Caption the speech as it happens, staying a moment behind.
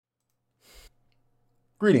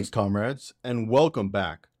Greetings, comrades, and welcome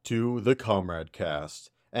back to the Comrade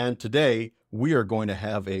cast. And today we are going to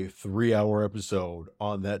have a 3-hour episode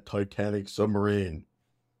on that Titanic submarine.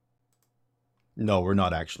 No, we're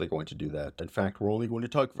not actually going to do that. In fact, we're only going to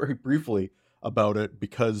talk very briefly about it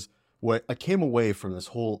because what I came away from this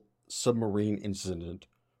whole submarine incident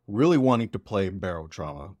really wanting to play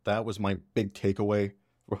Barotrauma. That was my big takeaway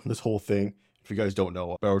from this whole thing. If you guys don't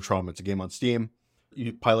know, Barotrauma, it's a game on Steam.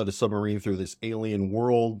 You pilot a submarine through this alien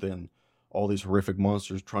world and all these horrific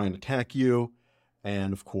monsters try and attack you.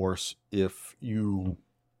 And of course, if you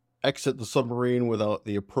exit the submarine without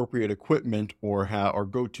the appropriate equipment or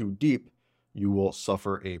go too deep, you will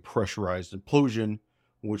suffer a pressurized implosion,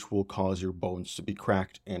 which will cause your bones to be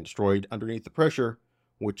cracked and destroyed underneath the pressure,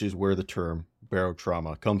 which is where the term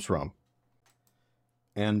barotrauma comes from.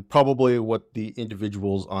 And probably what the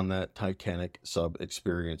individuals on that Titanic sub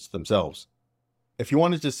experienced themselves. If you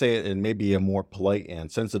wanted to say it in maybe a more polite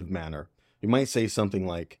and sensitive manner, you might say something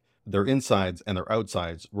like, their insides and their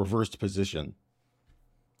outsides reversed position.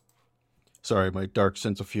 Sorry, my dark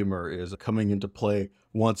sense of humor is coming into play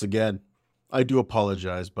once again. I do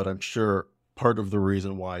apologize, but I'm sure part of the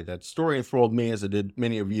reason why that story enthralled me, as it did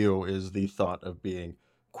many of you, is the thought of being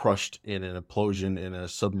crushed in an implosion in a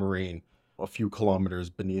submarine a few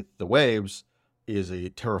kilometers beneath the waves is a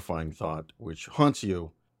terrifying thought which haunts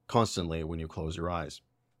you constantly when you close your eyes.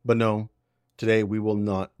 But no, today we will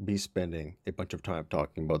not be spending a bunch of time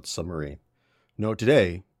talking about the submarine. No,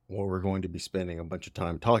 today what we're going to be spending a bunch of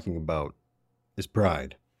time talking about is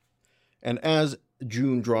Pride. And as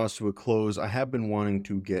June draws to a close, I have been wanting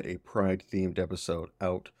to get a Pride-themed episode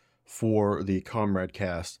out for the Comrade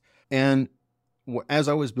cast. And as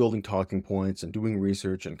I was building talking points and doing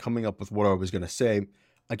research and coming up with what I was going to say,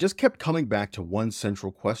 I just kept coming back to one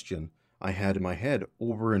central question I had in my head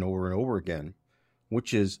over and over and over again,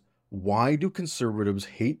 which is, why do conservatives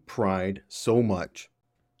hate Pride so much?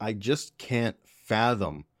 I just can't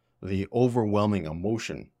fathom the overwhelming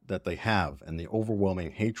emotion that they have and the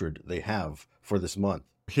overwhelming hatred they have for this month.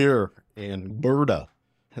 Here in Berta,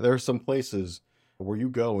 there are some places where you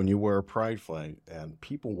go and you wear a pride flag and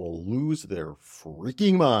people will lose their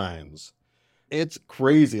freaking minds. It's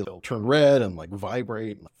crazy. They'll turn red and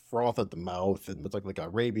vibrate and froth at the mouth and it's like they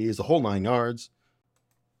got rabies, the whole 9 yards.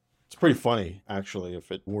 It's pretty funny, actually,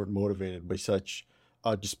 if it weren't motivated by such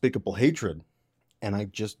despicable hatred. And I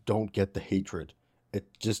just don't get the hatred. It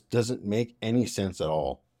just doesn't make any sense at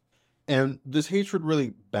all. And this hatred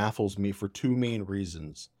really baffles me for two main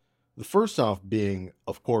reasons. The first off being,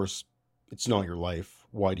 of course, it's not your life.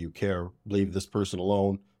 Why do you care? Leave this person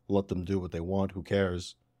alone. Let them do what they want. Who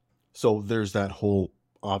cares? So there's that whole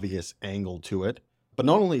obvious angle to it. But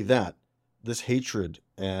not only that, this hatred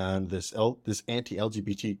and this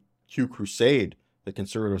anti-LGBTQ crusade that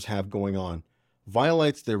conservatives have going on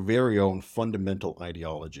violates their very own fundamental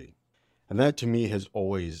ideology. And that to me has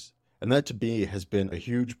been a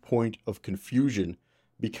huge point of confusion,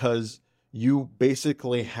 because you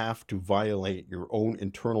basically have to violate your own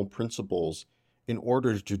internal principles in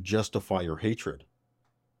order to justify your hatred.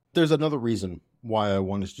 There's another reason why I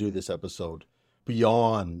wanted to do this episode,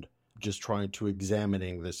 beyond just trying to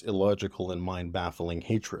examining this illogical and mind-baffling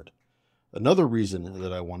hatred. Another reason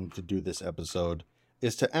that I wanted to do this episode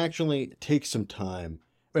is to actually take some time,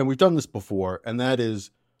 and we've done this before, and that is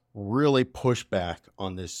really push back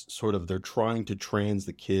on this sort of they're trying to trans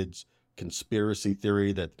the kids conspiracy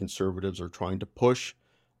theory that conservatives are trying to push.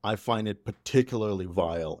 I find it particularly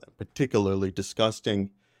vile and particularly disgusting.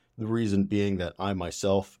 The reason being that I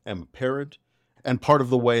myself am a parent, and part of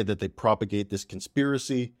the way that they propagate this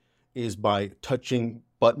conspiracy is by touching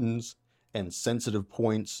buttons and sensitive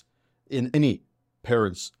points in any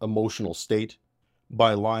parent's emotional state,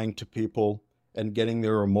 by lying to people and getting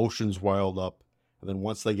their emotions riled up. And then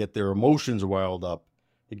once they get their emotions riled up,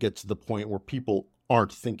 it gets to the point where people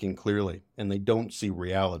aren't thinking clearly and they don't see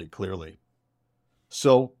reality clearly.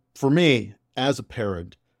 So for me, as a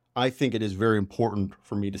parent, I think it is very important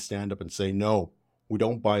for me to stand up and say, no, we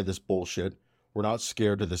don't buy this bullshit. We're not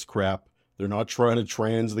scared of this crap. They're not trying to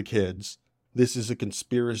trans the kids. This is a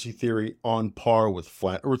conspiracy theory on par with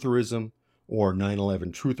flat eartherism or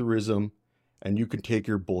 9/11 trutherism, and you can take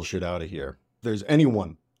your bullshit out of here. If there's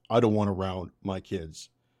anyone I don't want around my kids,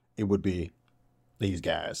 it would be these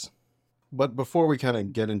guys. But before we kind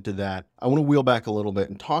of get into that, I want to wheel back a little bit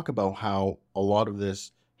and talk about how a lot of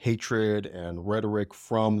this hatred and rhetoric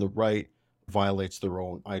from the right violates their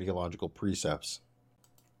own ideological precepts.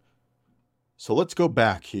 So let's go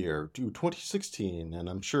back here to 2016, and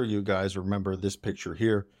I'm sure you guys remember this picture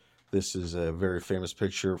here. This is a very famous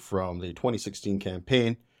picture from the 2016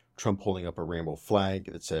 campaign Trump holding up a rainbow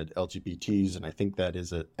flag that said LGBTs, and I think that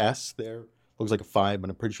is an S there. Looks like a 5, but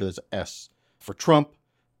I'm pretty sure that's an S for Trump,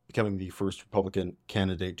 becoming the first Republican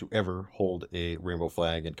candidate to ever hold a rainbow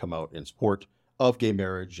flag and come out in support of gay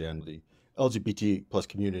marriage and the LGBT plus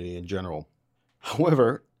community in general.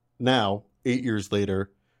 However, now, 8 years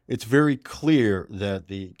later, it's very clear that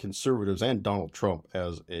the conservatives and Donald Trump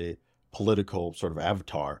as a political sort of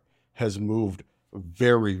avatar has moved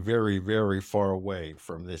very, very, very far away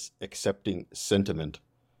from this accepting sentiment.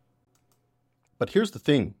 But here's the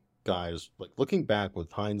thing, guys, like looking back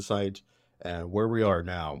with hindsight and where we are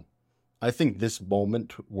now, I think this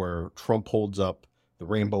moment where Trump holds up the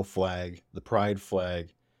rainbow flag, the pride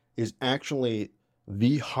flag, is actually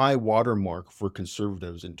the high watermark for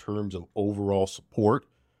conservatives in terms of overall support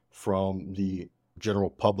from the general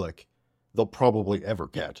public they'll probably ever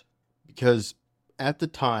get. Because at the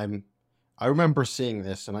time, I remember seeing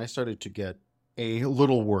this and I started to get a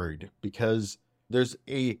little worried because there's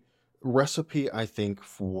a recipe, I think,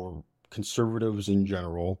 for conservatives in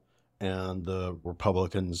general and the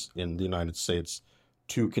Republicans in the United States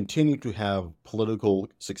to continue to have political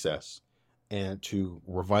success and to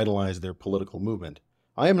revitalize their political movement.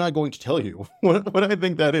 I am not going to tell you what I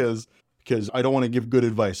think that is, because I don't want to give good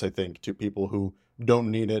advice, I think, to people who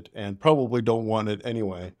don't need it and probably don't want it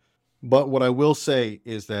anyway. But what I will say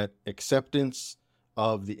is that acceptance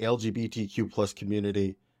of the LGBTQ plus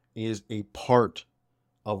community is a part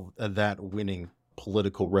of that winning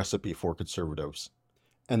political recipe for conservatives.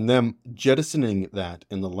 And them jettisoning that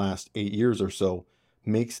in the last 8 years or so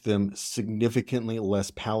makes them significantly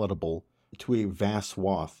less palatable to a vast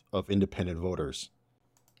swath of independent voters.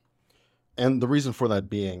 And the reason for that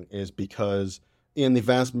being is because in the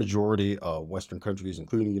vast majority of Western countries,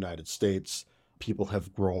 including the United States, people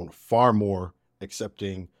have grown far more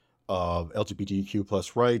accepting of LGBTQ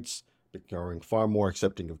plus rights, becoming far more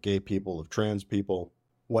accepting of gay people, of trans people.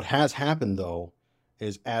 What has happened, though,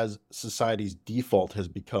 is as society's default has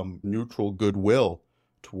become neutral goodwill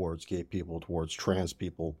towards gay people, towards trans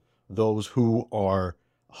people, those who are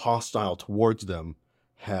hostile towards them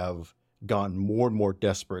have gotten more and more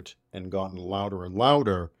desperate and gotten louder and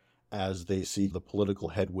louder as they see the political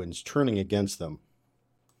headwinds turning against them.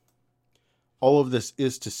 All of this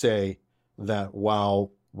is to say that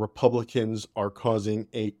while Republicans are causing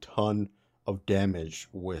a ton of damage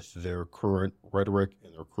with their current rhetoric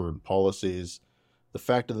and their current policies, the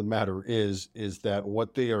fact of the matter is that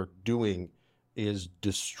what they are doing is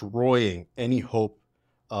destroying any hope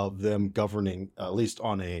of them governing, at least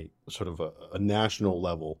on a sort of a national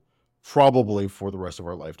level, probably for the rest of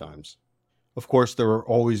our lifetimes. Of course, there are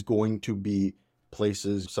always going to be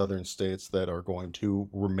places, southern states, that are going to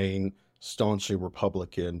remain staunchly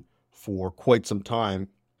Republican for quite some time.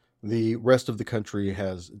 The rest of the country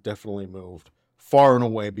has definitely moved far and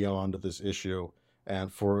away beyond this issue.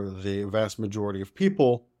 And for the vast majority of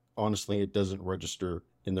people, honestly, it doesn't register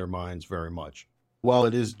in their minds very much. While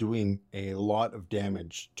it is doing a lot of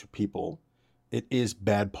damage to people, it is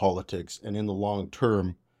bad politics. And in the long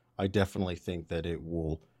term, I definitely think that it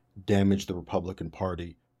will damage the Republican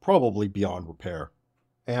Party, probably beyond repair.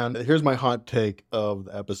 And here's my hot take of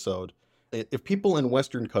the episode. If people in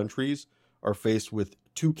Western countries are faced with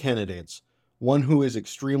two candidates, one who is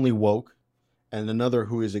extremely woke and another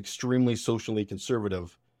who is extremely socially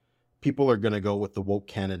conservative, people are going to go with the woke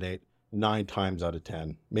candidate 9 times out of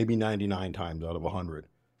 10, maybe 99 times out of 100.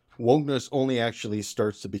 Wokeness only actually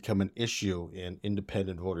starts to become an issue in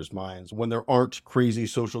independent voters' minds when there aren't crazy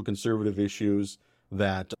social conservative issues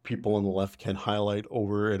that people on the left can highlight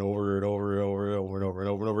over and over and over and over and over and over and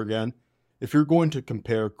over and over again. If you're going to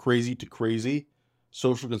compare crazy to crazy,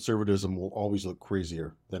 social conservatism will always look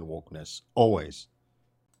crazier than wokeness. Always.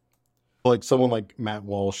 Like someone like Matt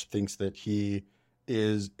Walsh thinks that he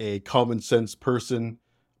is a common sense person,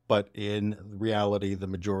 but in reality, the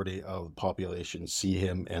majority of the population see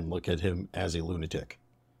him and look at him as a lunatic.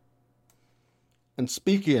 And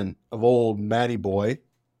speaking of old Matty Boy,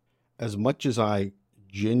 as much as I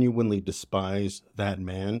genuinely despise that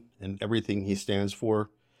man and everything he stands for,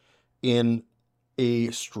 in a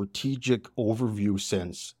strategic overview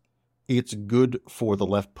sense, it's good for the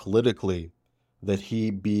left politically that he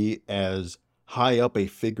be as high up a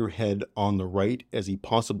figurehead on the right as he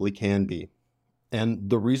possibly can be. And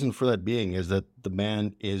the reason for that being is that the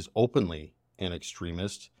man is openly an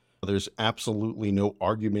extremist. There's absolutely no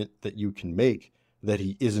argument that you can make that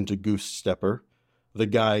he isn't a goose stepper. The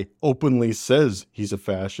guy openly says he's a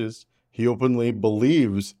fascist. He openly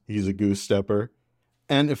believes he's a goose stepper.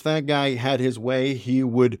 And if that guy had his way, he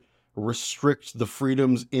would restrict the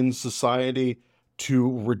freedoms in society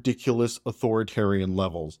to ridiculous authoritarian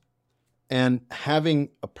levels. And having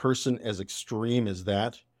a person as extreme as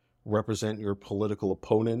that represent your political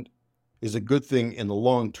opponent is a good thing in the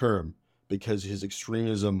long term, because his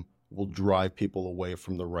extremism will drive people away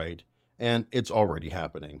from the right, and it's already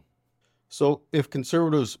happening. So if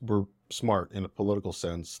conservatives were smart in a political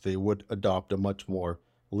sense, they would adopt a much more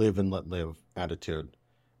live and let live attitude.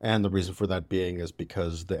 And the reason for that being is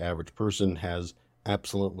because the average person has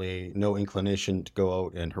absolutely no inclination to go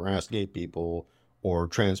out and harass gay people or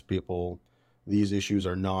trans people. These issues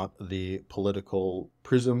are not the political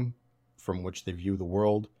prism from which they view the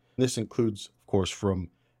world. This includes, of course, from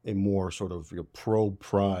a more sort of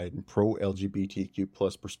pro-pride and pro-LGBTQ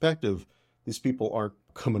plus perspective. These people aren't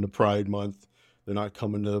coming to Pride Month. They're not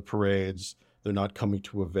coming to parades. They're not coming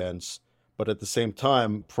to events. But at the same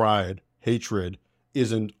time, pride, hatred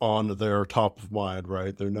isn't on their top of mind,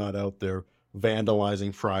 right? They're not out there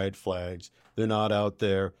vandalizing pride flags. They're not out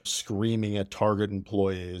there screaming at Target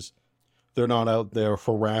employees. They're not out there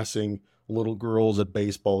harassing little girls at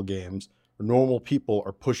baseball games. Normal people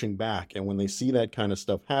are pushing back, and when they see that kind of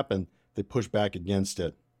stuff happen, they push back against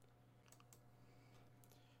it.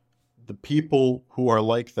 The people who are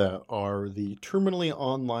like that are the terminally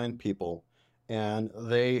online people, and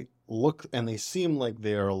they look and they seem like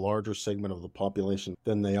they are a larger segment of the population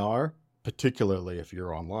than they are, particularly if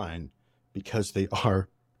you're online, because they are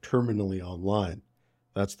terminally online.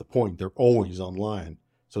 That's the point. They're always online.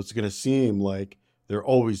 So it's going to seem like they're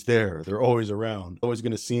always there. They're always around. It's always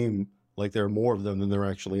going to seem like there are more of them than there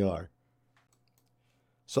actually are.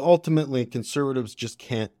 So ultimately, conservatives just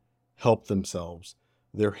can't help themselves.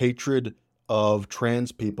 Their hatred of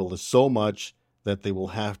trans people is so much that they will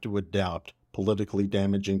have to adopt politically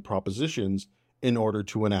damaging propositions in order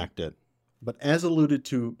to enact it. But as alluded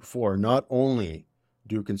to before, not only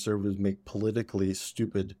do conservatives make politically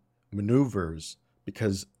stupid maneuvers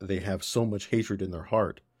because they have so much hatred in their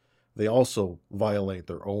heart, they also violate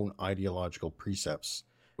their own ideological precepts.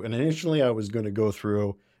 And initially I was going to go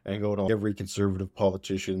through and go to every conservative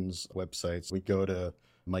politician's websites. We'd go to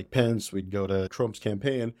Mike Pence, we'd go to Trump's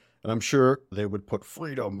campaign, and I'm sure they would put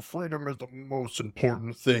freedom. Freedom is the most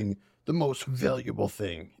important thing, the most valuable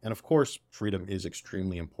thing. And of course, freedom is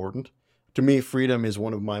extremely important. To me, freedom is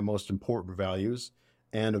one of my most important values,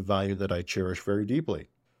 and a value that I cherish very deeply.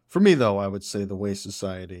 For me, though, I would say the way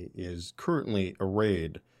society is currently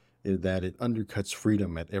arrayed is that it undercuts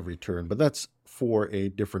freedom at every turn, but that's for a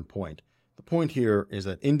different point. The point here is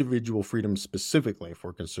that individual freedom specifically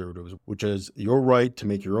for conservatives, which is your right to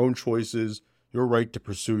make your own choices, your right to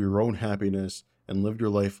pursue your own happiness, and live your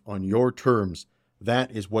life on your terms,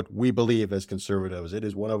 that is what we believe as conservatives. It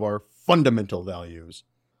is one of our fundamental values.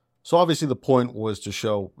 So obviously the point was to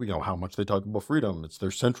show, how much they talk about freedom. It's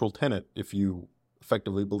their central tenet if you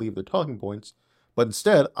effectively believe their talking points. But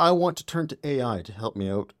instead, I want to turn to AI to help me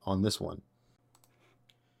out on this one.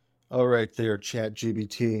 All right there,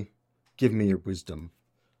 ChatGPT, give me your wisdom.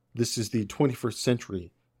 This is the 21st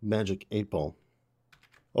century magic 8-ball.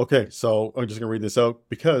 Okay, so I'm just going to read this out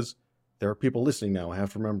because there are people listening now. I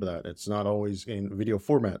have to remember that. It's not always in video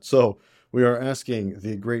format. So we are asking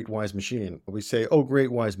the great wise machine. We say, "Oh,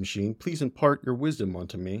 great wise machine, please impart your wisdom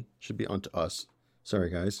unto me." Should be unto us.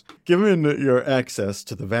 Sorry, guys. Given your access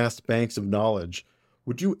to the vast banks of knowledge,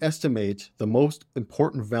 would you estimate the most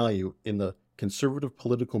important value in the conservative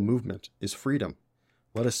political movement is freedom?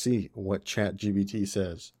 Let us see what ChatGPT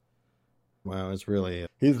says. Wow, he's really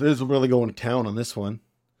going to town on this one.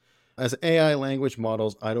 As AI language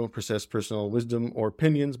models, I don't possess personal wisdom or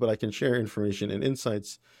opinions, but I can share information and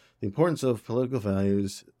insights. The importance of political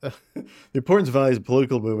values, the importance of values of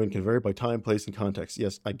political movement can vary by time, place, and context.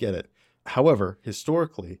 Yes, I get it. However,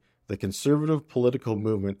 historically, the conservative political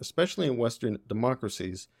movement, especially in Western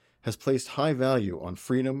democracies, has placed high value on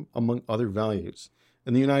freedom among other values.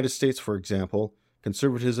 In the United States, for example,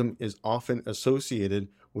 conservatism is often associated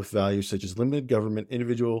with values such as limited government,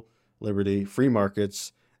 individual liberty, free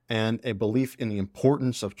markets, and a belief in the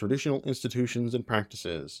importance of traditional institutions and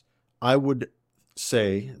practices. I would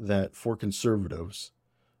say that for conservatives,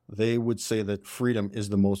 they would say that freedom is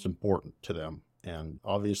the most important to them. And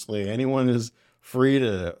obviously, anyone is free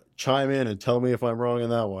to chime in and tell me if I'm wrong on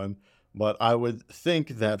that one. But I would think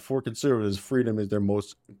that for conservatives, freedom is their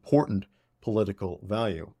most important political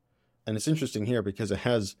value. And it's interesting here because it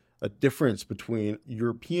has a difference between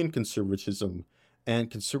European conservatism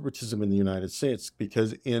and conservatism in the United States,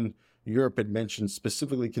 because in Europe, it mentions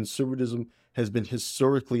specifically conservatism has been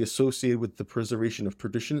historically associated with the preservation of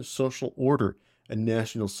tradition, social order, and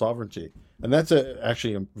national sovereignty. And that's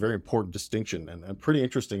actually a very important distinction and pretty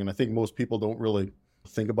interesting. And I think most people don't really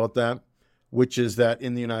think about that, which is that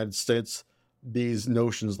in the United States, these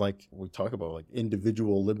notions, like we talk about, like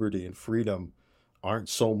individual liberty and freedom, aren't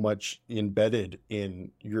so much embedded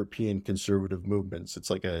in European conservative movements. It's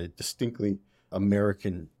like a distinctly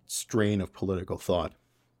American strain of political thought.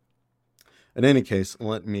 In any case,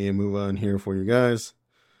 let me move on here for you guys.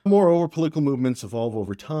 Moreover, political movements evolve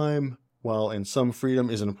over time. While in some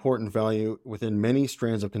freedom is an important value within many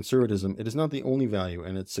strands of conservatism, it is not the only value,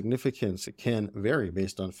 and its significance can vary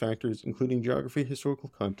based on factors including geography, historical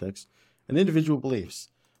context, and individual beliefs.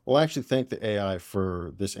 Well, I actually thank the AI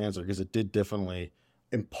for this answer, because it did definitely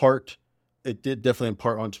impart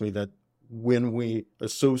onto me that when we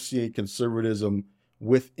associate conservatism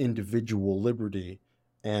with individual liberty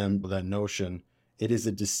and that notion, it is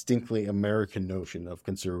a distinctly American notion of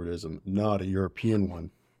conservatism, not a European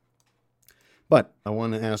one. But I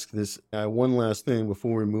want to ask this one last thing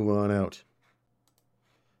before we move on out.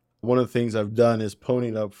 One of the things I've done is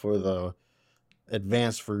ponied up for the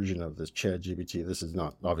advanced version of this ChatGPT. This is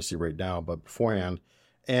not obviously right now, but beforehand.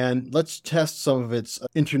 And let's test some of its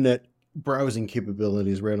internet browsing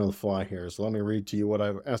capabilities right on the fly here. So let me read to you what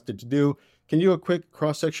I've asked it to do. Can you do a quick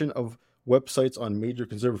cross-section of websites on major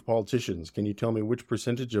conservative politicians? Can you tell me which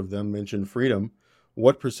percentage of them mention freedom?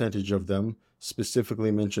 What percentage of them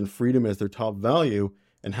specifically mention freedom as their top value?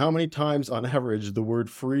 And how many times on average the word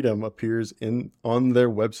freedom appears on their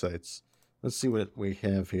websites? Let's see what we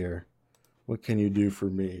have here. What can you do for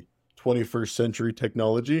me? 21st century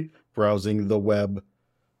technology, browsing the web.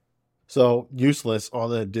 So useless. All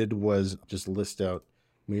that did was just list out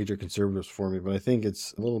major conservatives for me, but I think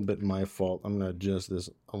it's a little bit my fault. I'm going to adjust this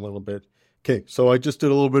a little bit. Okay, so I just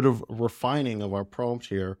did a little bit of refining of our prompt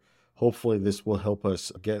here. Hopefully this will help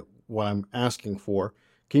us get what I'm asking for.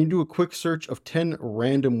 Can you do a quick search of 10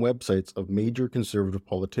 random websites of major conservative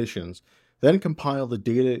politicians, then compile the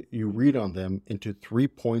data you read on them into 3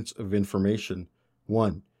 points of information?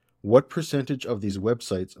 1. What percentage of these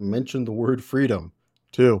websites mention the word freedom?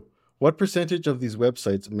 2. What percentage of these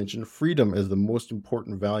websites mention freedom as the most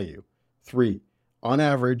important value? 3. On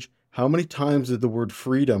average, how many times did the word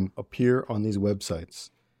freedom appear on these websites?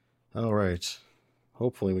 All right.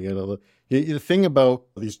 Hopefully we get a little... The thing about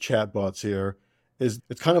these chatbots here is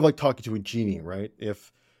it's kind of like talking to a genie, right?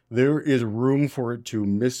 If there is room for it to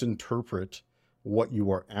misinterpret what you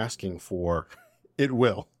are asking for, it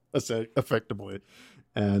will, effectively.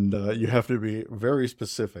 And you have to be very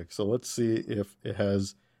specific. So let's see if it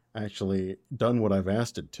has actually done what I've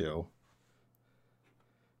asked it to.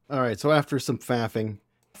 All right, so after some faffing,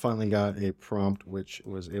 I finally got a prompt which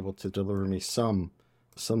was able to deliver me some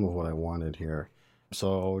of what I wanted here.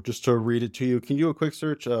 So just to read it to you, can you do a quick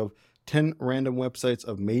search of 10 random websites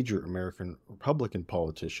of major American Republican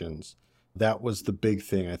politicians? That was the big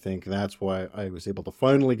thing, I think. That's why I was able to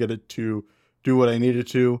finally get it to do what I needed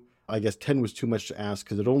to. I guess 10 was too much to ask,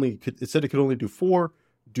 because it said it could only do 4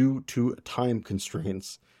 due to time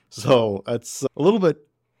constraints. So it's a little bit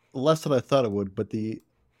less than I thought it would, but the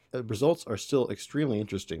results are still extremely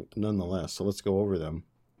interesting nonetheless. So let's go over them.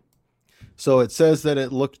 So it says that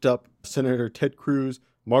it looked up Senator Ted Cruz,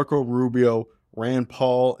 Marco Rubio, Rand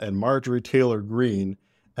Paul, and Marjorie Taylor Greene.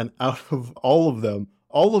 And out of all of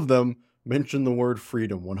them mentioned the word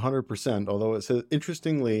freedom 100%. Although it says,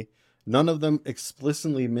 interestingly, none of them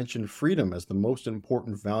explicitly mentioned freedom as the most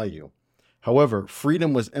important value. However,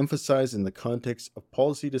 freedom was emphasized in the context of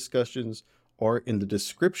policy discussions or in the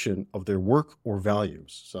description of their work or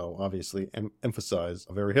values. So obviously emphasized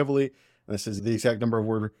very heavily. And it says the exact number of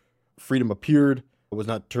word freedom appeared was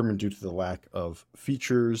not determined due to the lack of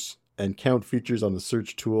features and count features on the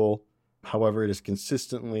search tool. However, it is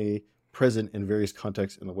consistently present in various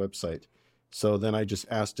contexts in the website. So then I just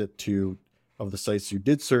asked it to, of the sites you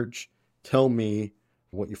did search, tell me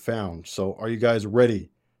what you found. So are you guys ready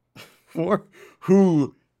for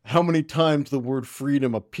how many times the word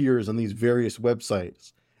freedom appears on these various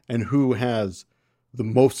websites and who has the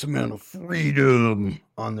most amount of freedom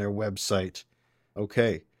on their website?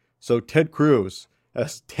 Okay, so Ted Cruz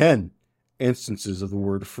has 10 instances of the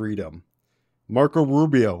word freedom. Marco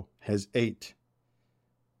Rubio has 8.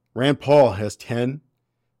 Rand Paul has 10.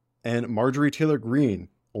 And Marjorie Taylor Greene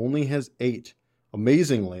only has 8.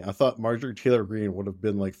 Amazingly, I thought Marjorie Taylor Greene would have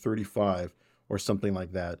been like 35 or something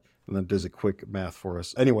like that. And then does a quick math for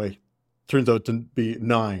us. Anyway, turns out to be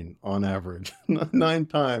 9 on average. 9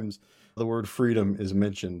 times the word freedom is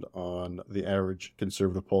mentioned on the average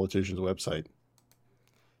conservative politician's website.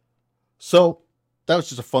 So that was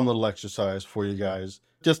just a fun little exercise for you guys.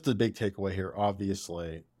 Just the big takeaway here,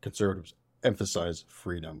 obviously, conservatives emphasize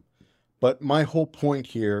freedom. But my whole point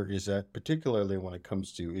here is that particularly when it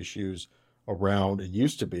comes to issues around, it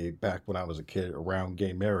used to be back when I was a kid, around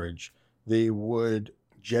gay marriage, they would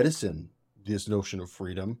jettison this notion of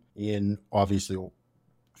freedom in obviously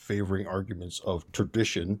favoring arguments of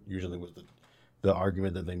tradition. Usually was the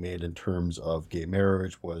argument that they made in terms of gay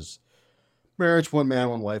marriage was marriage, one man,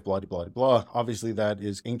 one wife, blah, blah, blah, blah. Obviously, that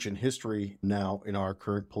is ancient history now in our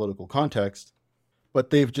current political context. But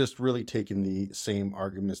they've just really taken the same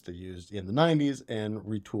arguments they used in the 90s and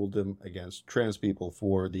retooled them against trans people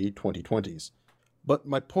for the 2020s. But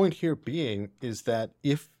my point here being is that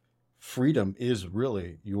if freedom is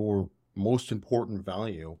really your most important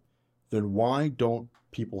value, then why don't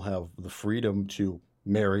people have the freedom to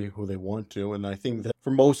marry who they want to? And I think that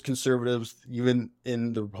for most conservatives, even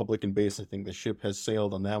in the Republican base, I think the ship has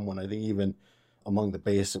sailed on that one. I think even among the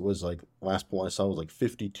base, it was like, last poll I saw was like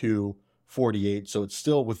 52-48. So it's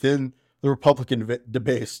still within the Republican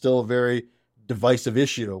debate, still a very divisive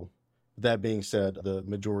issue. That being said, the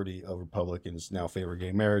majority of Republicans now favor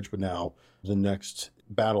gay marriage, but now the next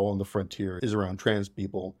battle on the frontier is around trans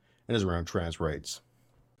people and is around trans rights.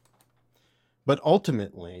 But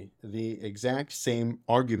ultimately, the exact same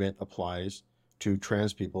argument applies to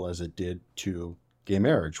trans people as it did to gay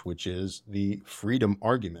marriage, which is the freedom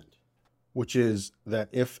argument, which is that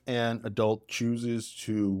if an adult chooses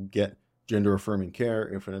to get gender-affirming care,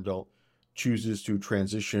 if an adult chooses to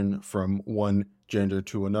transition from one gender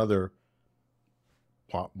to another,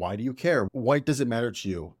 why do you care? Why does it matter to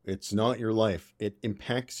you? It's not your life. It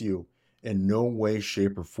impacts you in no way,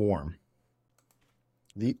 shape, or form.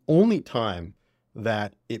 The only time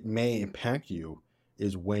that it may impact you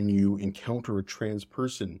is when you encounter a trans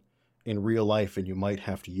person in real life and you might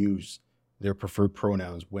have to use their preferred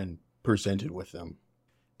pronouns when presented with them.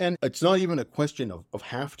 And it's not even a question of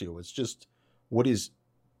have to. It's just what is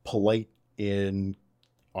polite in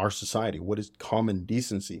our society? What is common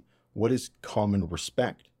decency? What is common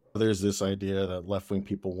respect? There's this idea that left-wing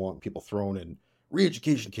people want people thrown in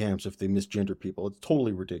re-education camps if they misgender people. It's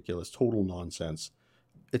totally ridiculous, total nonsense.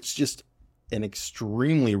 It's just an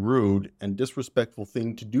extremely rude and disrespectful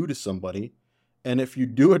thing to do to somebody. And if you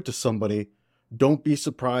do it to somebody, don't be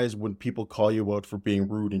surprised when people call you out for being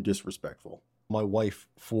rude and disrespectful. My wife,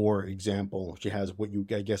 for example, she has what you,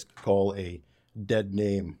 I guess, could call a dead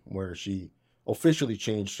name, where she officially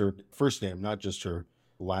changed her first name, not just her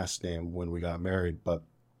last name when we got married, but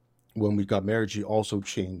when we got married, she also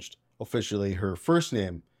changed officially her first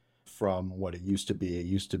name from what it used to be. It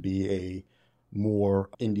used to be a more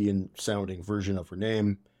Indian sounding version of her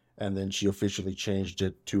name, and then she officially changed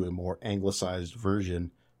it to a more anglicized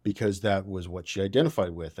version because that was what she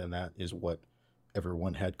identified with, and that is what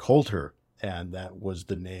everyone had called her, and that was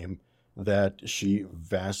the name that she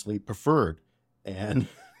vastly preferred. And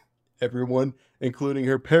everyone, including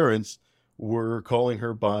her parents, were calling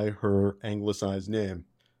her by her anglicized name.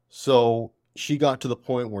 So she got to the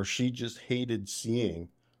point where she just hated seeing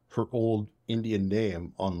her old Indian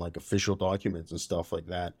name on like official documents and stuff like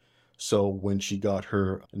that. So when she got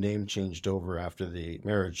her name changed over after the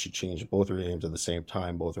marriage, she changed both her names at the same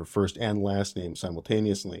time, both her first and last name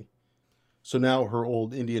simultaneously. So now her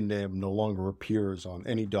old Indian name no longer appears on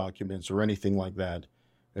any documents or anything like that.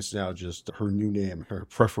 It's now just her new name, her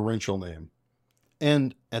preferential name.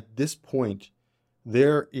 And at this point,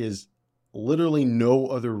 there is literally no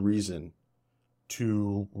other reason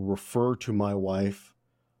to refer to my wife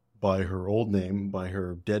by her old name, by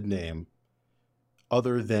her dead name,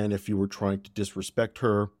 other than if you were trying to disrespect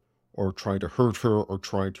her or trying to hurt her or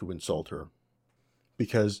trying to insult her.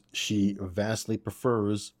 Because she vastly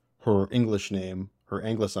prefers her English name, her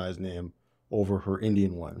anglicized name, over her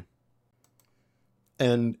Indian one.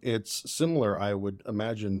 And it's similar, I would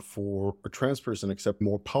imagine, for a trans person, except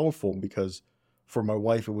more powerful, because for my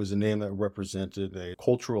wife, it was a name that represented a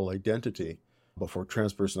cultural identity. But for a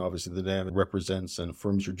trans person, obviously, the name represents and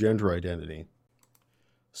affirms your gender identity.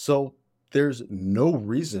 So there's no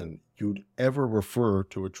reason you'd ever refer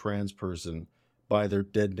to a trans person by their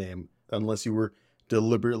dead name unless you were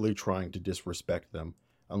deliberately trying to disrespect them,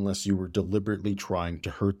 unless you were deliberately trying to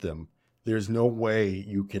hurt them. There's no way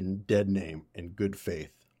you can dead name in good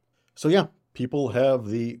faith. So yeah, people have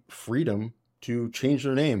the freedom to change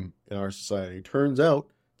their name in our society. Turns out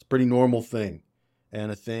it's a pretty normal thing,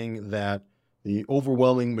 and a thing that the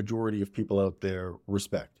overwhelming majority of people out there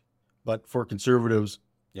respect. But for conservatives,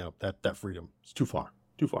 that freedom is too far.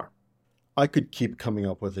 I could keep coming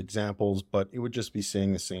up with examples, but it would just be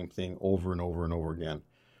saying the same thing over and over and over again,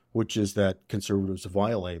 which is that conservatives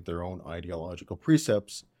violate their own ideological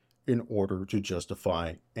precepts in order to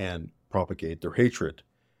justify and propagate their hatred.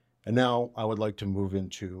 And now I would like to move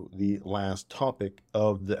into the last topic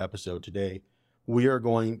of the episode today. We are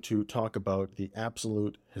going to talk about the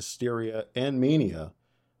absolute hysteria and mania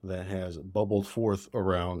that has bubbled forth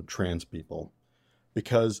around trans people.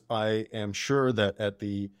 because I am sure that at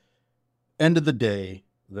the end of the day,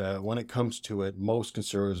 that when it comes to it, most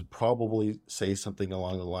conservatives probably say something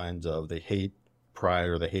along the lines of they hate Pride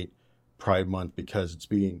or they hate Pride Month because it's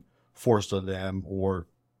being forced on them, or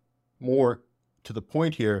more to the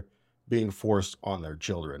point here, being forced on their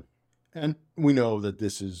children. And we know that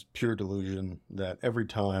this is pure delusion, that every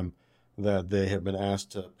time that they have been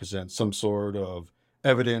asked to present some sort of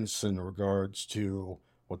evidence in regards to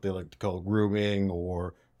what they like to call grooming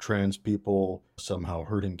or trans people somehow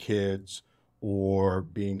hurting kids or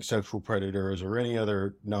being sexual predators or any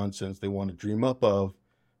other nonsense they want to dream up of,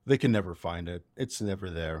 they can never find it. It's never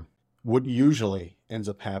there. What usually ends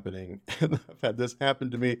up happening, and I've had this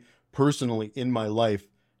happen to me personally in my life,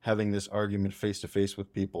 having this argument face to face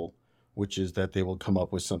with people, which is that they will come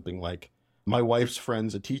up with something like, my wife's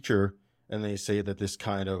friend's a teacher, and they say that this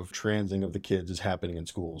kind of transing of the kids is happening in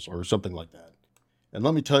schools or something like that. And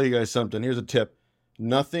let me tell you guys something. Here's a tip.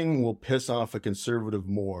 Nothing will piss off a conservative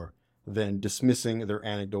more than dismissing their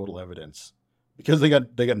anecdotal evidence, because they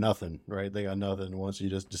got nothing, right? They got nothing once you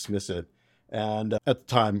just dismiss it. And at the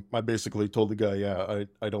time, I basically told the guy, yeah,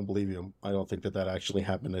 I don't believe you. I don't think that actually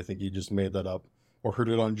happened. I think you just made that up or heard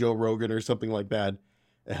it on Joe Rogan or something like that.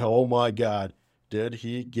 And oh my God, did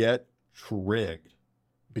he get trigged?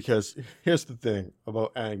 Because here's the thing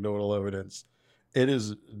about anecdotal evidence. It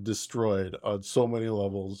is destroyed on so many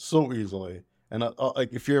levels so easily. And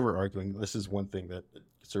like, if you're ever arguing, this is one thing that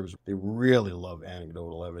conservatives, they really love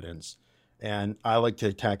anecdotal evidence. And I like to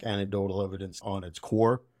attack anecdotal evidence on its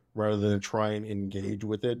core rather than try and engage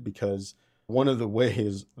with it, because one of the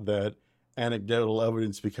ways that anecdotal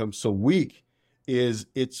evidence becomes so weak is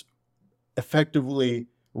it's effectively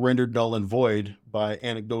rendered null and void by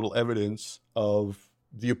anecdotal evidence of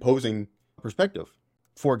the opposing perspective.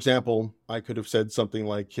 For example, I could have said something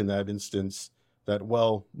like in that instance that,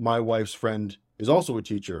 well, my wife's friend is also a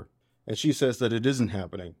teacher, and she says that it isn't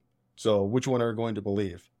happening. So which one are we going to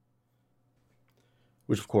believe?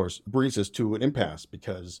 Which, of course, brings us to an impasse,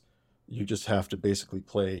 because you just have to basically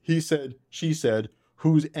play he said, she said,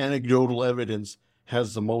 whose anecdotal evidence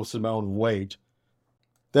has the most amount of weight.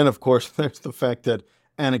 Then, of course, there's the fact that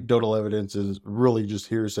anecdotal evidence is really just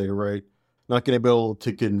hearsay, right? Not going to be able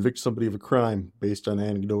to convict somebody of a crime based on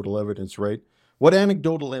anecdotal evidence, right? What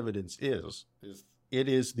anecdotal evidence is it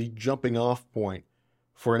is the jumping off point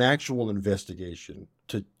for an actual investigation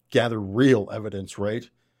to gather real evidence, right?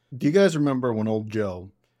 Do you guys remember when old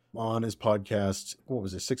Joe on his podcast, what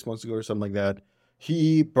was it, 6 months ago or something like that,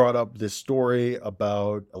 he brought up this story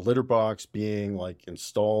about a litter box being like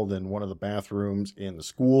installed in one of the bathrooms in the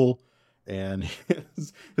school. And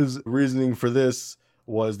his reasoning for this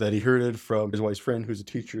was that he heard it from his wife's friend who's a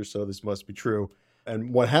teacher, so this must be true.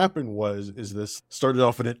 And what happened is this started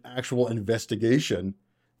off in an actual investigation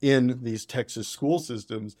in these Texas school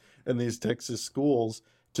systems and these Texas schools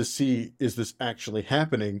to see, is this actually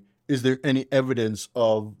happening? Is there any evidence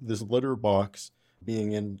of this litter box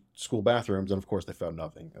being in school bathrooms? And of course, they found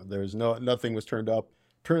nothing. Nothing was turned up.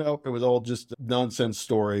 Turned out it was all just a nonsense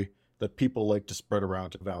story that people like to spread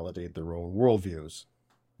around to validate their own worldviews.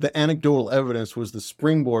 The anecdotal evidence was the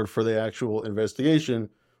springboard for the actual investigation,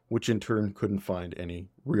 which in turn couldn't find any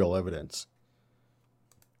real evidence.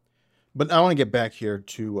 But I want to get back here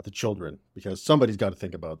to the children, because somebody's got to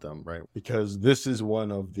think about them, right? Because this is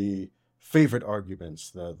one of the favorite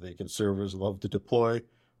arguments that the conservatives love to deploy.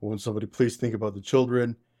 When somebody, please think about the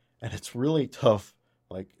children. And it's really tough,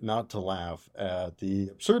 like, not to laugh at the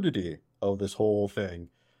absurdity of this whole thing.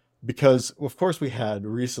 Because, of course, we had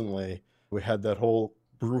that whole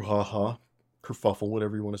brouhaha, kerfuffle,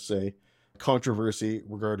 whatever you want to say, controversy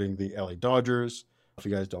regarding the LA Dodgers. If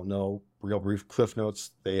you guys don't know, real brief cliff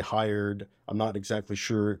notes, they hired, I'm not exactly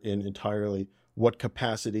sure in entirely what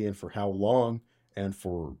capacity and for how long and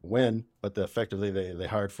for when, but effectively they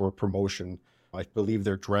hired for a promotion. I believe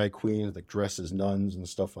they're drag queens that dress as nuns and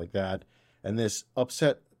stuff like that. And this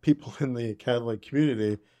upset people in the Catholic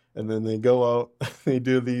community. And then they go out, they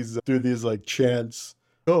do these like chants,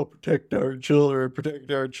 oh, protect our children,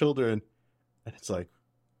 protect our children. And it's like,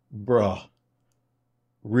 bruh,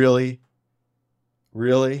 really?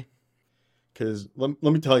 Really? Because let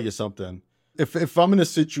me tell you something. If I'm in a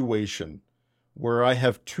situation where I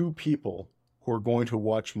have two people who are going to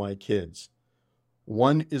watch my kids,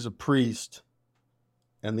 one is a priest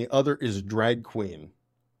and the other is a drag queen.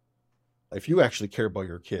 If you actually care about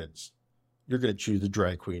your kids, you're going to choose the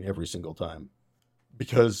drag queen every single time,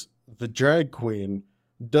 because the drag queen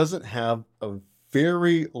doesn't have a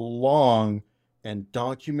very long and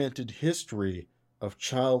documented history of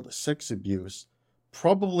child sex abuse,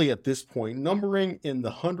 probably at this point numbering in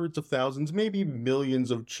the hundreds of thousands, maybe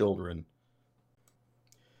millions of children.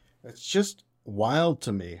 It's just wild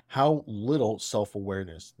to me how little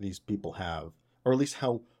self-awareness these people have, or at least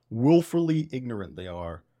how willfully ignorant they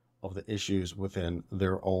are of the issues within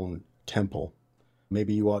their own temple.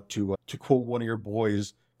 Maybe you ought to quote one of your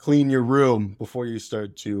boys, clean your room before you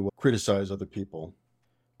start to criticize other people.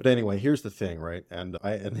 But anyway, here's the thing, right? And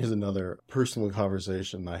here's another personal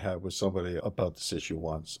conversation I had with somebody about this issue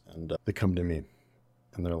once, and they come to me,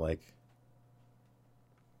 and they're like,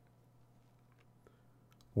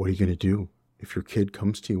 "What are you gonna do if your kid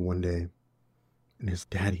comes to you one day and his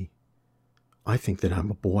daddy, I think that I'm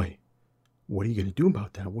a boy. What are you gonna do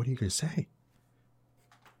about that? What are you gonna say?"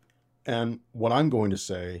 And what I'm going to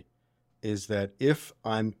say is that if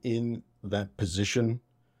I'm in that position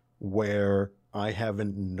where I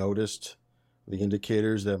haven't noticed the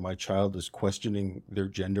indicators that my child is questioning their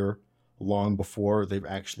gender long before they've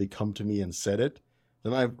actually come to me and said it,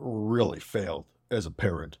 then I've really failed as a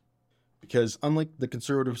parent. Because unlike the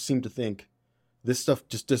conservatives seem to think, this stuff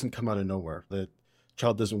just doesn't come out of nowhere. The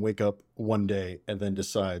child doesn't wake up one day and then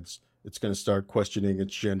decides it's going to start questioning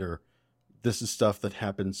its gender. This is stuff that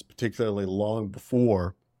happens particularly long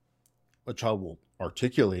before a child will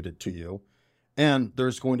articulate it to you. And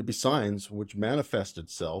there's going to be signs which manifest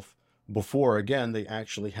itself before, again, they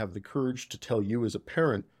actually have the courage to tell you as a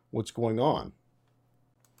parent what's going on.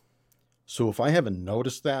 So if I haven't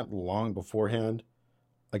noticed that long beforehand,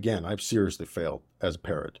 again, I've seriously failed as a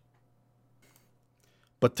parent.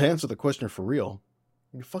 But to answer the question for real,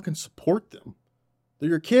 you fucking support them. They're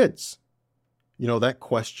your kids. You know, that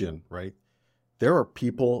question, right? There are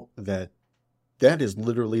people that is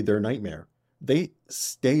literally their nightmare. They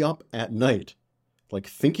stay up at night, like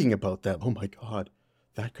thinking about that. Oh my God,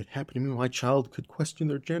 that could happen to me. My child could question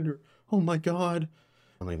their gender. Oh my God.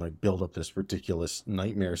 And they like build up this ridiculous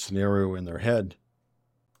nightmare scenario in their head.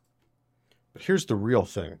 But here's the real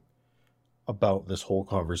thing about this whole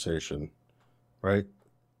conversation, right?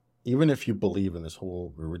 Even if you believe in this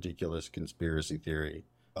whole ridiculous conspiracy theory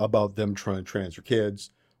about them trying to trans your kids,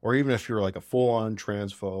 or even if you're like a full-on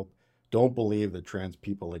transphobe, don't believe that trans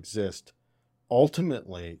people exist,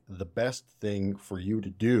 ultimately, the best thing for you to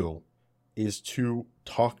do is to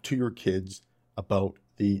talk to your kids about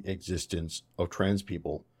the existence of trans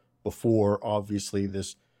people before, obviously,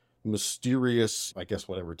 this mysterious, I guess,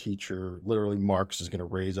 whatever teacher, literally Marx, is going to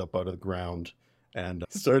raise up out of the ground and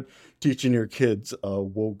start teaching your kids a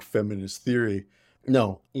woke feminist theory.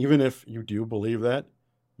 No, even if you do believe that,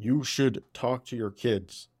 you should talk to your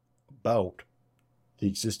kids about the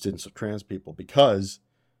existence of trans people, because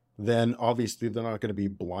then obviously they're not going to be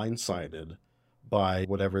blindsided by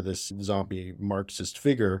whatever this zombie Marxist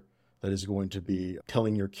figure that is going to be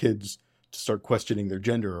telling your kids to start questioning their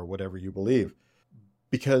gender or whatever you believe.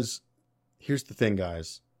 Because here's the thing,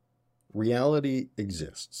 guys. Reality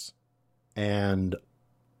exists. And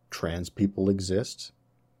trans people exist.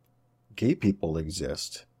 Gay people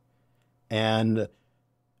exist. And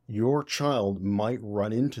your child might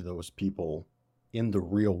run into those people in the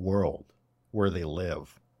real world where they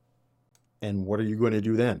live. And what are you going to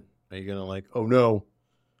do then? Are you going to like, oh no,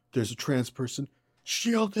 there's a trans person.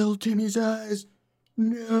 Shield little Timmy's eyes.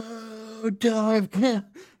 No,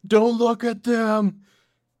 don't look at them.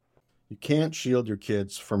 You can't shield your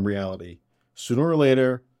kids from reality. Sooner or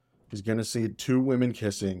later, he's going to see two women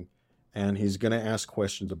kissing, and he's going to ask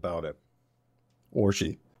questions about it. Or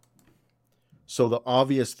she. So the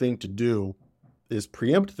obvious thing to do is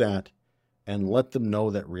preempt that and let them know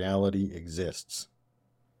that reality exists.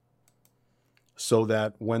 So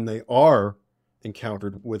that when they are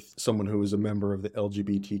encountered with someone who is a member of the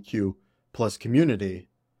LGBTQ plus community,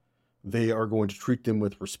 they are going to treat them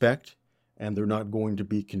with respect, and they're not going to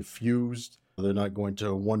be confused. They're not going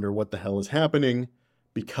to wonder what the hell is happening,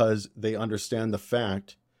 because they understand the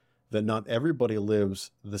fact that not everybody lives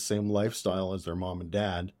the same lifestyle as their mom and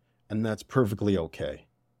dad, and that's perfectly okay.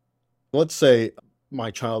 Let's say my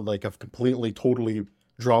child, like, I've completely, totally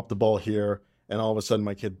dropped the ball here, and all of a sudden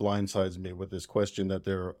my kid blindsides me with this question that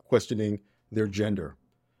they're questioning their gender.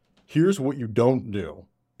 Here's what you don't do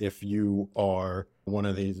if you are one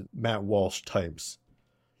of these Matt Walsh types.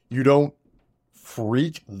 You don't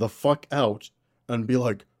freak the fuck out and be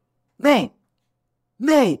like, no,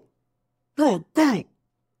 you're a girl,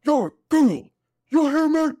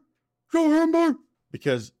 you're a man.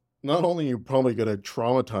 Because not only are you probably going to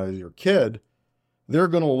traumatize your kid, they're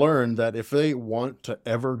going to learn that if they want to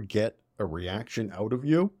ever get a reaction out of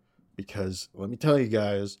you, because let me tell you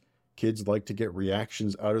guys, kids like to get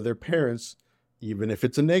reactions out of their parents, even if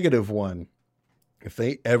it's a negative one. If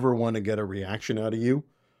they ever want to get a reaction out of you,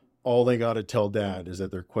 all they got to tell dad is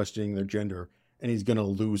that they're questioning their gender, and he's going to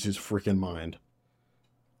lose his freaking mind.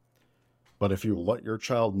 But if you let your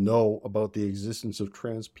child know about the existence of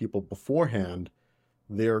trans people beforehand,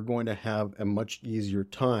 they are going to have a much easier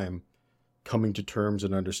time coming to terms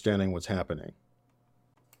and understanding what's happening.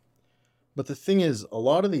 But the thing is, a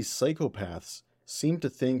lot of these psychopaths seem to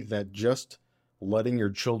think that just letting your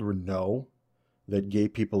children know that gay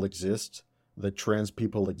people exist, that trans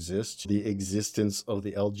people exist, the existence of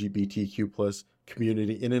the LGBTQ plus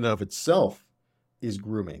community in and of itself is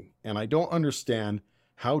grooming. And I don't understand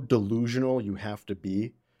how delusional you have to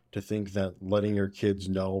be to think that letting your kids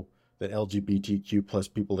know that LGBTQ plus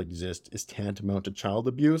people exist is tantamount to child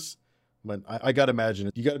abuse. But I got to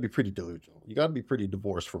imagine you got to be pretty delusional. You got to be pretty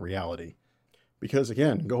divorced from reality. Because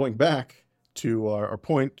again, going back to our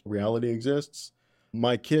point, reality exists.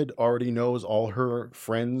 My kid already knows all her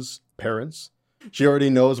friends' parents. She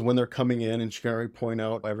already knows when they're coming in, and she can already point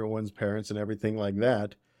out everyone's parents and everything like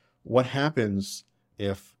that. What happens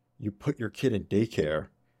if you put your kid in daycare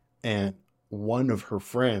and one of her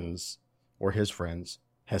friends or his friends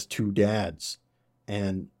has two dads,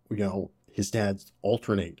 and his dads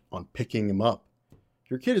alternate on picking him up?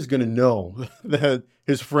 Your kid is going to know that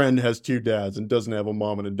his friend has two dads and doesn't have a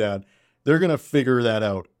mom and a dad. They're going to figure that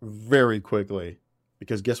out very quickly.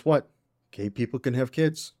 Because guess what? Gay people can have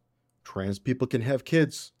kids. Trans people can have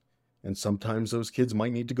kids. And sometimes those kids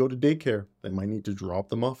might need to go to daycare. They might need to drop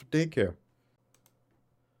them off at daycare.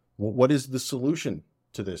 Well, what is the solution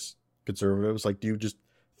to this, conservatives? Do you just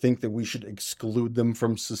think that we should exclude them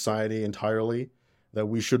from society entirely? That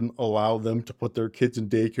we shouldn't allow them to put their kids in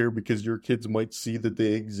daycare because your kids might see that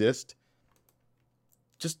they exist?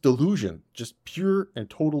 Just delusion. Just pure and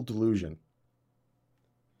total delusion.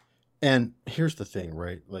 And here's the thing,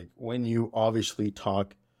 right? When you obviously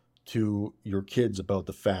talk to your kids about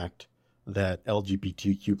the fact that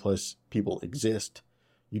LGBTQ plus people exist,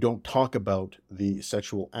 you don't talk about the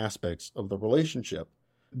sexual aspects of the relationship.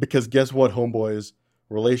 Because guess what, homeboys?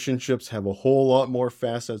 Relationships have a whole lot more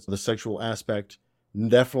facets. The sexual aspect,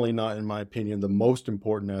 definitely not, in my opinion, the most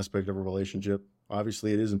important aspect of a relationship.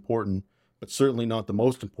 Obviously, it is important, but certainly not the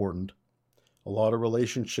most important. A lot of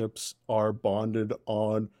relationships are bonded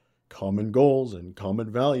on common goals and common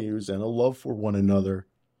values and a love for one another,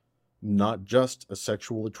 not just a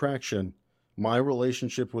sexual attraction. My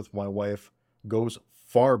relationship with my wife goes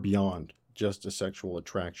far beyond just a sexual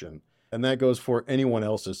attraction. And that goes for anyone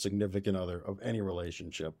else's significant other of any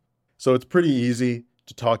relationship. So it's pretty easy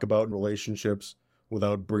to talk about relationships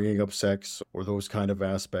without bringing up sex or those kind of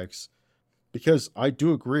aspects. Because I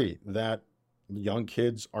do agree that young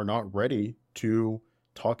kids are not ready to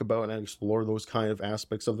talk about and explore those kind of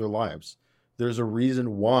aspects of their lives. There's a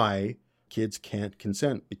reason why kids can't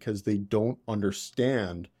consent, because they don't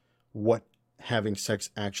understand what having sex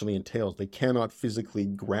actually entails. They cannot physically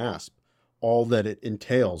grasp all that it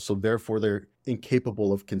entails, so therefore they're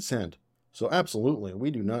incapable of consent. So absolutely,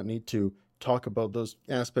 we do not need to talk about those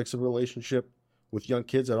aspects of relationship with young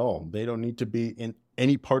kids at all. They don't need to be in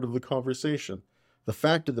any part of the conversation. The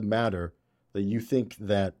fact of the matter that you think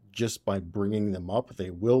that just by bringing them up, they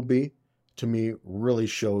will be, to me, really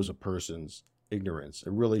shows a person's ignorance.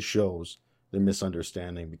 It really shows their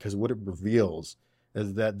misunderstanding, because what it reveals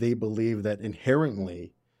is that they believe that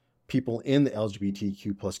inherently people in the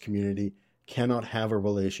LGBTQ plus community cannot have a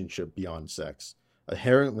relationship beyond sex.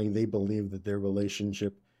 Inherently, they believe that their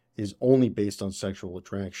relationship is only based on sexual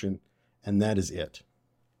attraction, and that is it.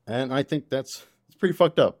 And I think it's pretty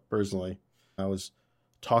fucked up, personally. I was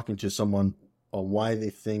talking to someone on why they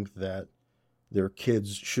think that their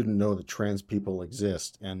kids shouldn't know that trans people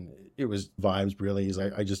exist. And it was vibes, really.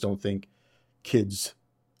 I just don't think kids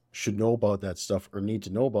should know about that stuff or need to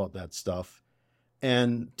know about that stuff.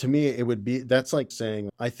 And to me, that's like saying,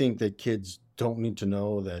 I think that kids don't need to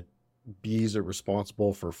know that bees are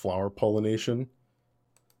responsible for flower pollination.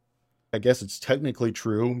 I guess it's technically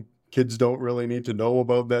true. Kids don't really need to know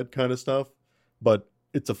about that kind of stuff, but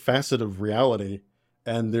it's a facet of reality.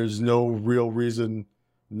 And there's no real reason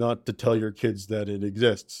not to tell your kids that it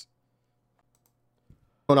exists.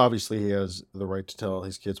 And obviously he has the right to tell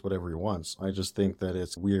his kids whatever he wants. I just think that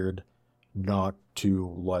it's weird not to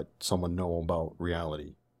let someone know about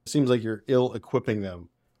reality. It seems like you're ill-equipping them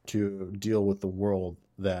to deal with the world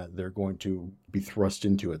that they're going to be thrust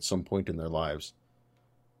into at some point in their lives.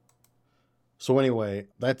 So anyway,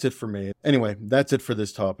 that's it for me. Anyway, that's it for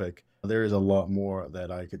this topic. There is a lot more that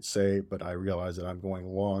I could say, but I realize that I'm going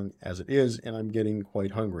long as it is, and I'm getting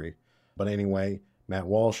quite hungry. But anyway, Matt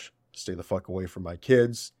Walsh, stay the fuck away from my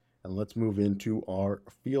kids, and let's move into our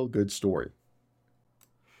feel-good story.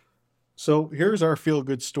 So here's our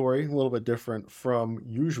feel-good story, a little bit different from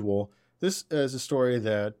usual. This is a story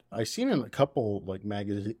that I've seen in a couple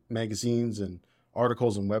magazines and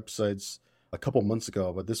articles and websites a couple months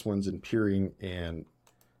ago, but this one's appearing in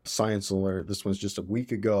Science Alert. This one's just a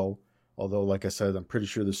week ago, although, like I said, I'm pretty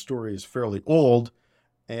sure the story is fairly old,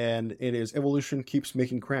 and it is evolution keeps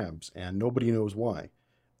making crabs, and nobody knows why.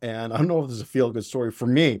 And I don't know if this is a feel-good story. For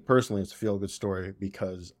me, personally, it's a feel-good story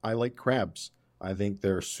because I like crabs. I think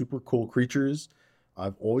they're super cool creatures.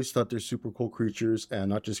 I've always thought they're super cool creatures, and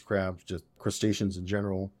not just crabs, just crustaceans in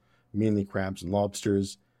general, mainly crabs and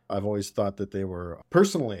lobsters. I've always thought that they were,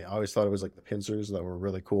 personally, I always thought it was like the pincers that were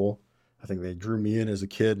really cool. I think they drew me in as a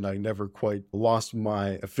kid, and I never quite lost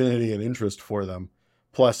my affinity and interest for them.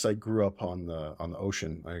 Plus, I grew up on the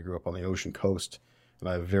ocean. I grew up on the ocean coast, and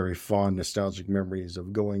I have very fond, nostalgic memories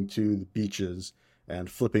of going to the beaches and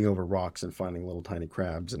flipping over rocks and finding little tiny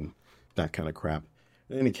crabs and that kind of crap.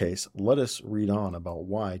 In any case, let us read on about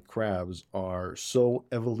why crabs are so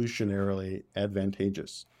evolutionarily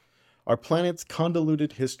advantageous. Our planet's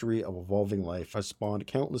convoluted history of evolving life has spawned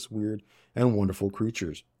countless weird and wonderful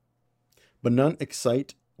creatures, but none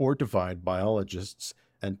excite or divide biologists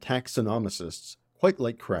and taxonomicists quite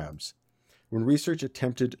like crabs. When research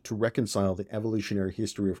attempted to reconcile the evolutionary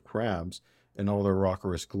history of crabs in all their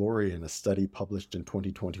raucous glory in a study published in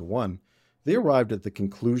 2021, they arrived at the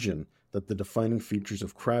conclusion that the defining features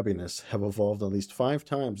of crabbiness have evolved at least 5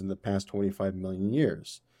 times in the past 25 million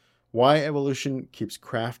years. Why evolution keeps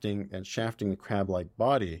crafting and shafting the crab-like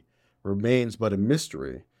body remains but a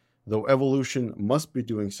mystery, though evolution must be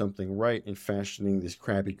doing something right in fashioning these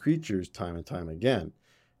crabby creatures time and time again.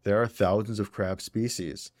 There are thousands of crab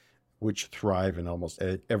species, which thrive in almost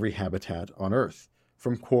every habitat on Earth,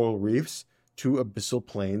 from coral reefs to abyssal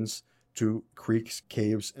plains to creeks,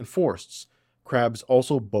 caves, and forests. Crabs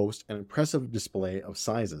also boast an impressive display of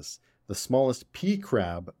sizes. The smallest pea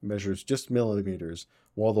crab measures just millimeters,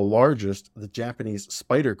 while the largest, the Japanese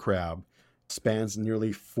spider crab, spans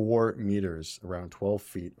nearly 4 meters, around 12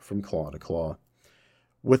 feet from claw to claw.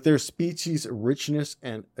 With their species' richness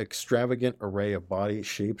and extravagant array of body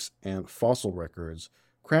shapes and fossil records,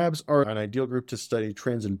 crabs are an ideal group to study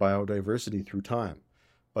trends in biodiversity through time.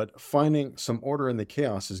 But finding some order in the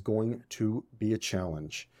chaos is going to be a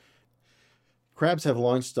challenge. Crabs have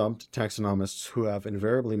long stumped taxonomists who have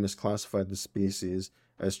invariably misclassified the species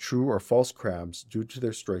as true or false crabs due to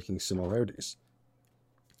their striking similarities.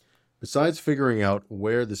 Besides figuring out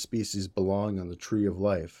where the species belong on the tree of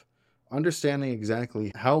life, understanding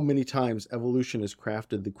exactly how many times evolution has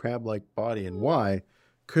crafted the crab-like body and why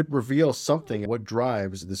could reveal something what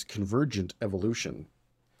drives this convergent evolution.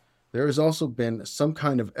 There has also been some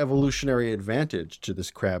kind of evolutionary advantage to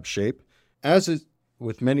this crab shape. As is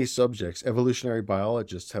with many subjects, evolutionary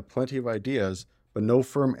biologists have plenty of ideas, but no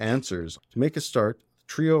firm answers. To make a start, the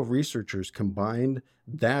trio of researchers combined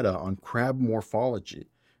data on crab morphology,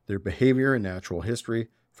 their behavior and natural history,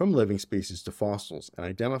 from living species to fossils, and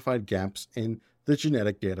identified gaps in the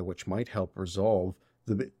genetic data which might help resolve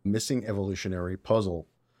the missing evolutionary puzzle.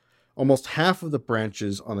 Almost half of the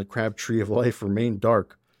branches on the crab tree of life remain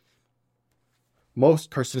dark.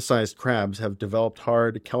 Most carcinized crabs have developed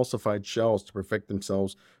hard, calcified shells to protect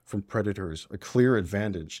themselves from predators, a clear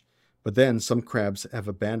advantage. But then some crabs have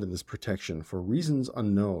abandoned this protection for reasons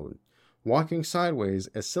unknown. Walking sideways,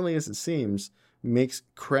 as silly as it seems, makes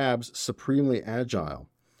crabs supremely agile,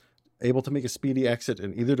 able to make a speedy exit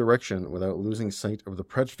in either direction without losing sight of the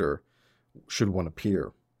predator should one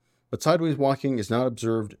appear. But sideways walking is not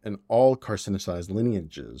observed in all carcinized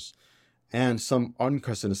lineages, and some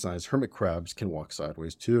uncarcinized hermit crabs can walk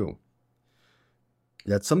sideways too.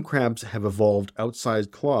 Yet some crabs have evolved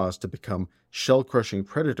outsized claws to become shell-crushing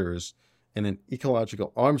predators, and an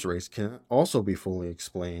ecological arms race can also be fully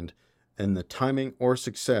explained in the timing or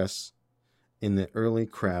success in the early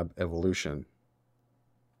crab evolution.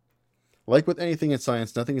 Like with anything in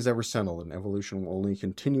science, nothing is ever settled, and evolution will only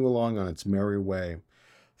continue along on its merry way.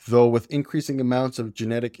 Though with increasing amounts of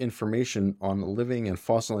genetic information on living and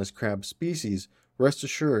fossilized crab species, rest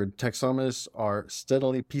assured, taxonomists are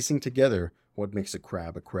steadily piecing together what makes a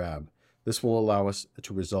crab a crab. This will allow us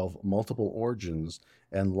to resolve multiple origins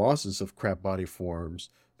and losses of crab body forms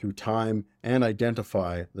through time and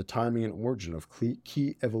identify the timing and origin of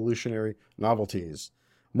key evolutionary novelties.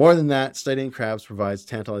 More than that, studying crabs provides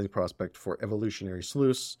tantalizing prospect for evolutionary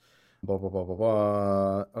sleuths. Blah, blah, blah, blah,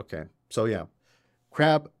 blah. Okay, so yeah.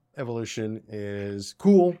 Crab evolution is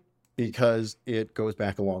cool because it goes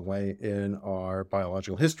back a long way in our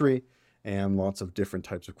biological history, and lots of different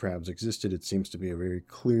types of crabs existed. It seems to be a very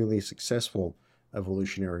clearly successful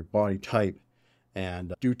evolutionary body type.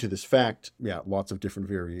 And due to this fact, lots of different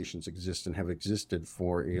variations exist and have existed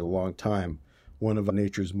for a long time. One of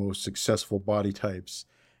nature's most successful body types.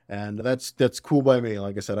 And that's cool by me.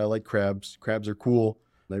 Like I said, I like crabs. Crabs are cool.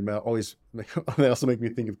 They also make me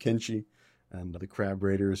think of Kenshi and the crab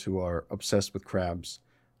raiders who are obsessed with crabs.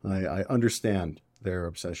 I understand their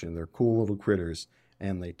obsession. They're cool little critters,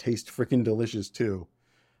 and they taste freaking delicious too.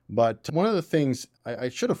 But one of the things I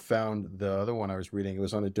should have found the other one I was reading, it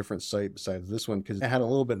was on a different site besides this one, because it had a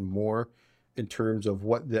little bit more in terms of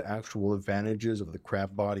what the actual advantages of the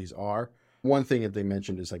crab bodies are. One thing that they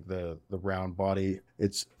mentioned is like the round body.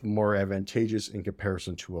 It's more advantageous in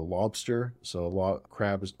comparison to a lobster. So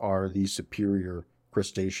crabs are the superior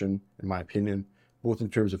crustacean, in my opinion, both in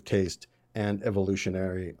terms of taste and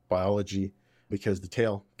evolutionary biology, because the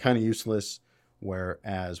tail kind of useless.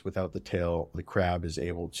 Whereas without the tail, the crab is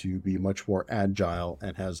able to be much more agile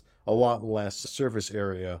and has a lot less surface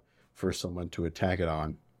area for someone to attack it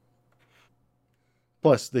on.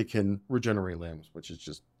 Plus, they can regenerate limbs, which is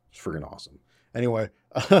just freaking awesome. Anyway,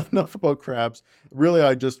 enough about crabs. Really,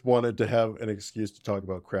 I just wanted to have an excuse to talk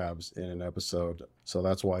about crabs in an episode. So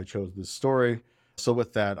that's why I chose this story. So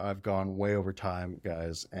with that, I've gone way over time,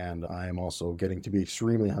 guys, and I am also getting to be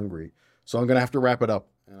extremely hungry. So I'm going to have to wrap it up.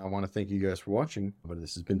 And I want to thank you guys for watching. But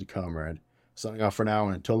this has been the Comrade. Signing off for now,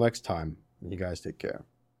 and until next time, you guys take care.